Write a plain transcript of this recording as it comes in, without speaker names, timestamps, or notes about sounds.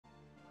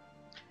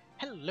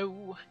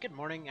Hello, good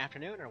morning,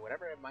 afternoon, or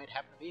whatever it might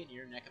happen to be in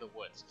your neck of the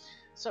woods.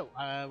 So,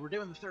 we're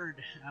doing the third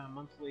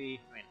monthly,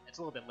 it's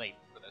a little bit late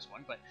for this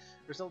one, but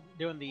we're still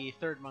doing the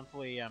third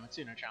monthly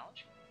Matsuno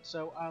challenge.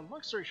 So,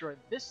 long story short,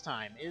 this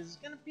time is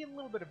going to be a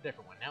little bit of a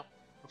different one. Now,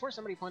 before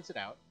somebody points it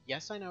out,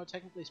 yes, I know,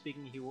 technically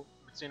speaking,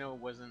 Matsuno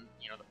wasn't,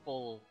 the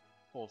full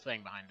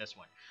thing behind this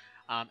one.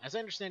 As I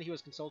understand, he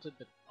was consulted,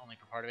 but only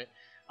for part of it.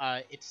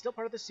 It's still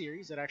part of the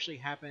series. It actually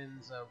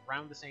happens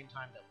around the same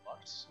time that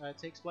Lux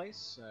takes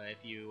place. If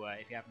you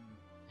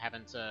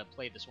haven't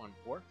played this one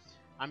before,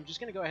 I'm just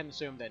going to go ahead and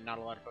assume that not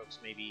a lot of folks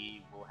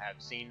maybe will have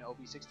seen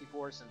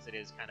OB64, since it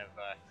is kind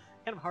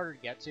of harder to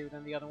get to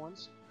than the other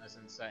ones,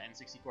 since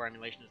N64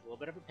 emulation is a little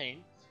bit of a pain.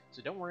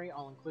 So don't worry,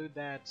 I'll include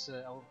that.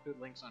 I'll include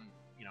links on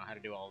how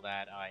to do all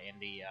that in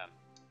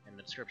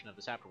the description of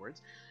this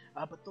afterwards.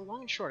 But the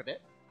long and short of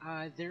it,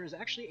 there's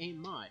actually a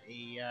mod,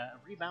 a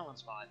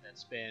rebalance mod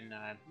that's been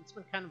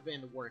kind of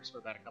in the works for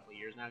about a couple of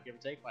years now, give or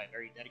take, by a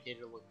very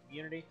dedicated local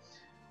community.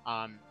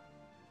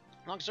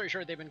 Long story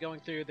short, they've been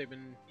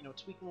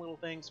tweaking little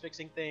things,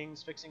 fixing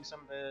some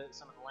of the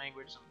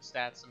language, some of the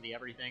stats, some of the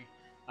everything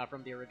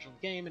from the original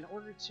game in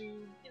order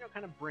to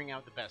kind of bring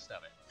out the best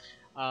of it.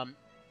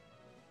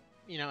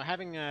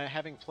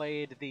 Having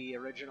played the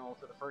original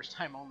for the first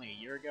time only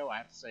a year ago, I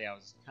have to say I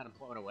was kind of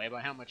blown away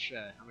by how much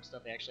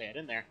stuff they actually had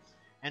in there.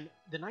 And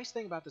the nice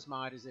thing about this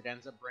mod is it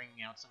ends up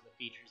bringing out some of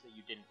the features that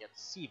you didn't get to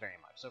see very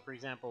much. So, for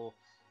example,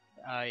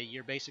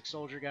 your basic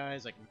soldier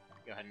guys, I can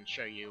go ahead and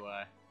show you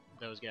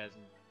those guys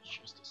in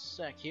just a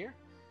sec here.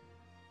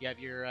 You have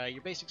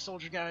your basic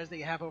soldier guys that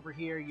you have over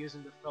here,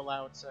 using to fill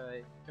out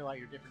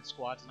your different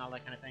squads and all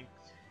that kind of thing.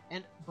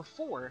 And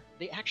before,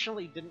 they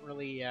actually didn't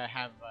really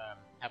have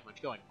much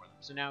going for them.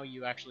 So now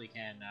you actually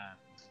can,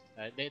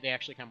 they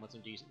actually come with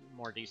some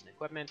more decent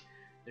equipment.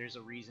 There's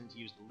a reason to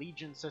use the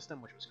Legion system,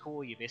 which was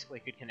cool. You basically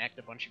could connect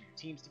a bunch of your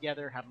teams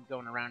together, have them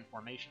going around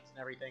formations and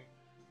everything.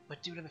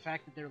 But due to the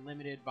fact that they're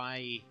limited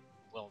by,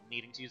 well,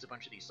 needing to use a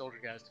bunch of these soldier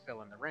guys to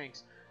fill in the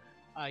ranks,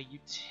 you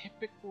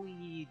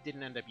typically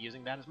didn't end up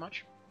using that as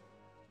much.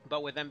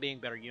 But with them being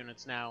better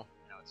units now,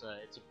 it's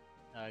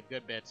a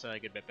good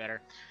bit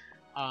better.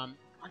 On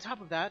top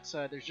of that,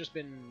 there's just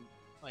been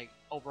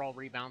overall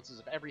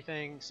rebalances of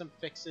everything, some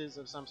fixes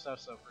of some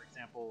stuff. So, for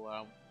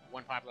example,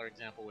 one popular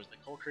example was the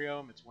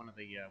Colcriome. It's one of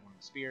the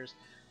spears.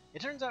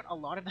 It turns out a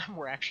lot of them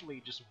were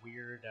actually just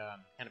weird,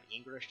 kind of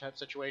English type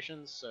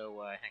situations.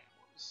 So, hang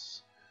on,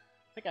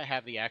 I think I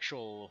have the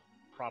actual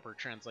proper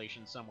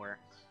translation somewhere.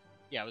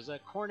 Yeah, it was a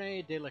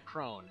Corne de la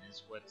Crone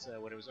is what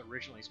it was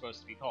originally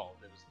supposed to be called.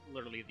 It was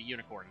literally the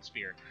unicorn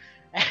spear,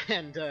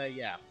 and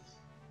yeah.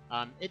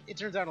 It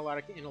turns out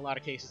in a lot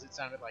of cases it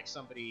sounded like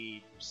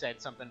somebody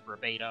said something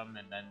verbatim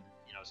and then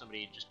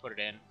somebody just put it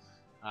in.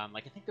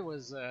 I think there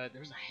was a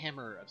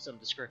hammer of some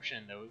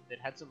description though that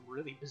had some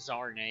really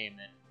bizarre name,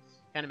 and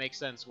kind of makes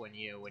sense when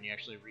you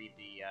actually read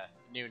the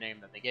new name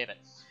that they gave it.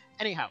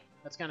 Anyhow,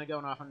 that's kind of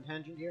going off on a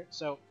tangent here.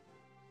 So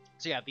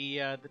yeah,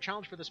 the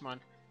challenge for this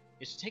month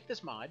is to take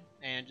this mod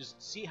and just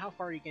see how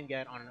far you can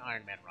get on an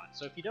Ironman run.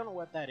 So if you don't know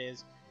what that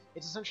is,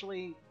 it's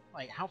essentially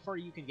how far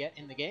you can get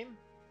in the game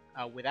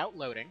without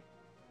loading,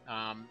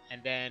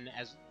 and then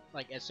as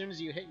soon as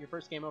you hit your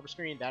first game over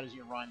screen, that is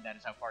your run. That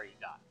is how far you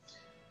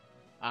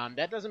got.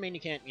 That doesn't mean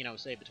you can't,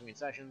 say between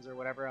sessions or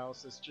whatever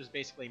else. This just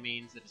basically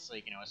means that it's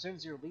as soon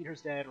as your leader's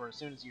dead or as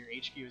soon as your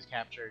HQ is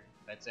captured,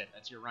 that's it.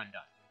 That's your run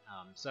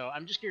done. So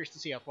I'm just curious to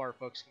see how far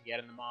folks can get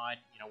in the mod,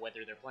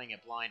 whether they're playing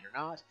it blind or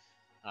not.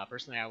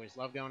 Personally, I always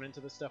love going into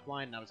this stuff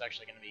blind, and I was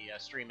actually going to be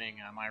streaming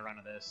my run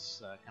of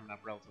this coming up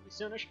relatively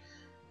soonish.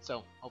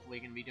 So hopefully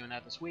going to be doing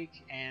that this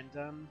week, and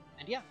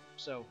yeah,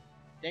 so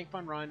dang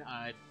fun run.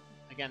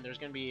 Again, there's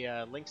going to be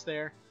links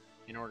there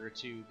in order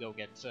to go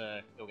get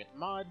the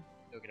mod,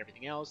 go get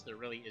everything else. There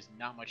really is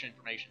not much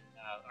information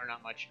or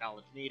not much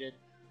knowledge needed.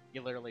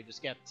 You literally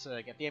just get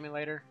the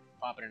emulator,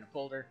 pop it in a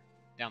folder,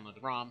 download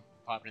the ROM,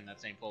 pop it in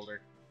that same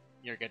folder.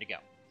 You're good to go.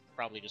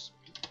 Probably just,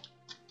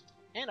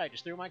 and I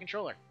just threw my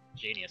controller.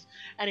 Genius.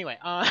 Anyway,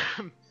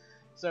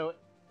 so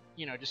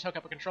just hook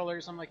up a controller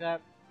or something like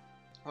that.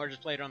 Or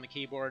just play it on the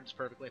keyboard. It's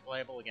perfectly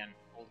playable. Again,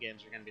 old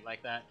games are going to be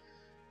like that.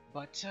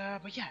 But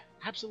yeah,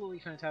 absolutely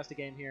fantastic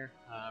game here.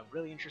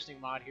 Really interesting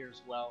mod here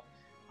as well.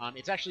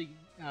 It's actually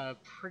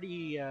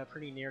pretty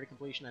near to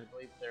completion. I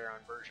believe they're on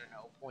version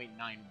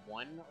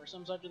 0.91 or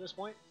some such at this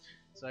point.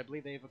 So I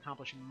believe they've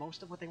accomplished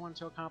most of what they wanted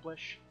to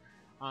accomplish.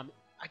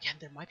 Again,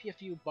 there might be a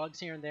few bugs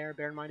here and there.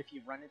 Bear in mind, if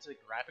you run into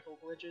graphical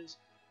glitches,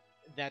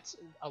 that's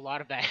a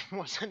lot of that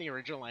was in the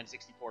original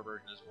N64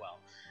 version as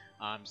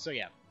well. So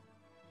yeah.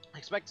 I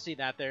expect to see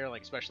that there,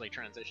 especially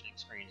transitioning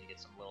screens, you get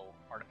some little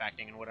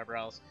artifacting and whatever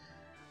else.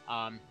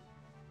 But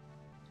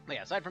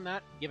yeah, aside from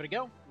that, give it a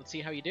go. Let's see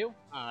how you do.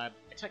 I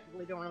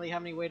technically don't really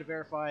have any way to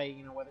verify,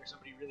 whether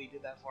somebody really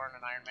did that far in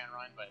an Ironman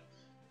run, but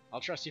I'll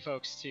trust you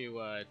folks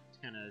to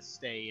kind of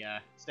stay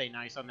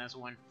nice on this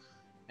one.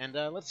 And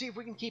let's see if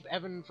we can keep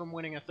Evan from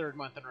winning a third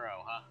month in a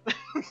row,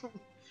 huh?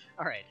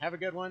 Alright, have a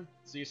good one.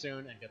 See you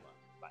soon, and good luck.